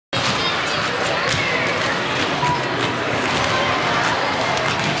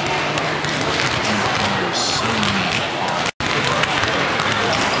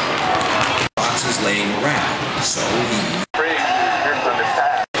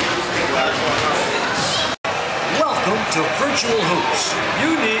to virtual hoops. You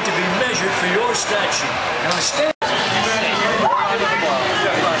need to be measured for your stat sheet. Now stand.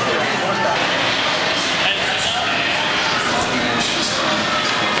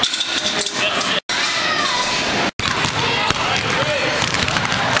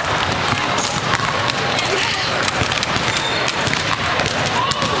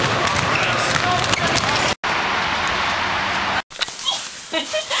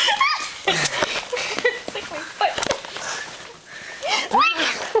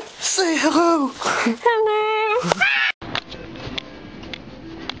 Say hello! Hello!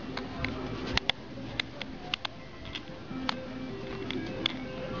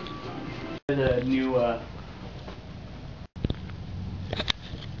 The new,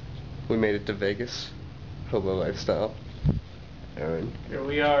 we made it to Vegas. Hobo lifestyle. Aaron. Here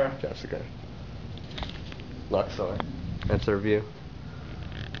we are. Jessica. Luxor. That's our view.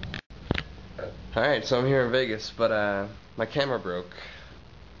 Alright, so I'm here in Vegas, but my camera broke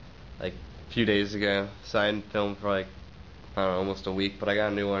like a few days ago, so I hadn't filmed for like, I don't know, almost a week, but I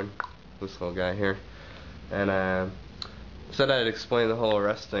got a new one. This little guy here. And said I'd explain the whole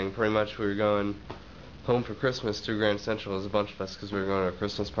arrest thing. Pretty much we were going home for Christmas to Grand Central. It was a bunch of us because we were going to a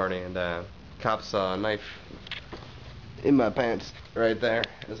Christmas party, and cops saw a knife in my pants right there,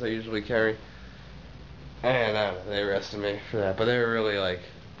 as I usually carry. And they arrested me for that, but they were really like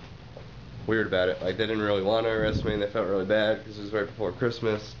weird about it. Like, they didn't really want to arrest me, and they felt really bad because it was right before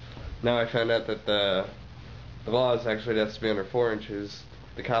Christmas. Now I found out that the law is actually it has to be under 4 inches.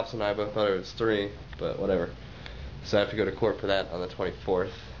 The cops and I both thought it was 3, but whatever. So I have to go to court for that on the 24th.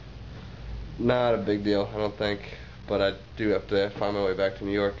 Not a big deal, I don't think, but I do have to find my way back to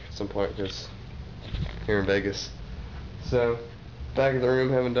New York at some point, because here in Vegas. So, back in the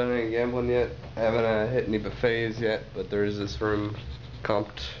room, haven't done any gambling yet. I haven't hit any buffets yet, but there is this room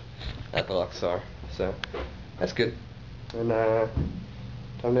comped at the Luxor, so that's good. And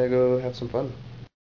time to go have some fun.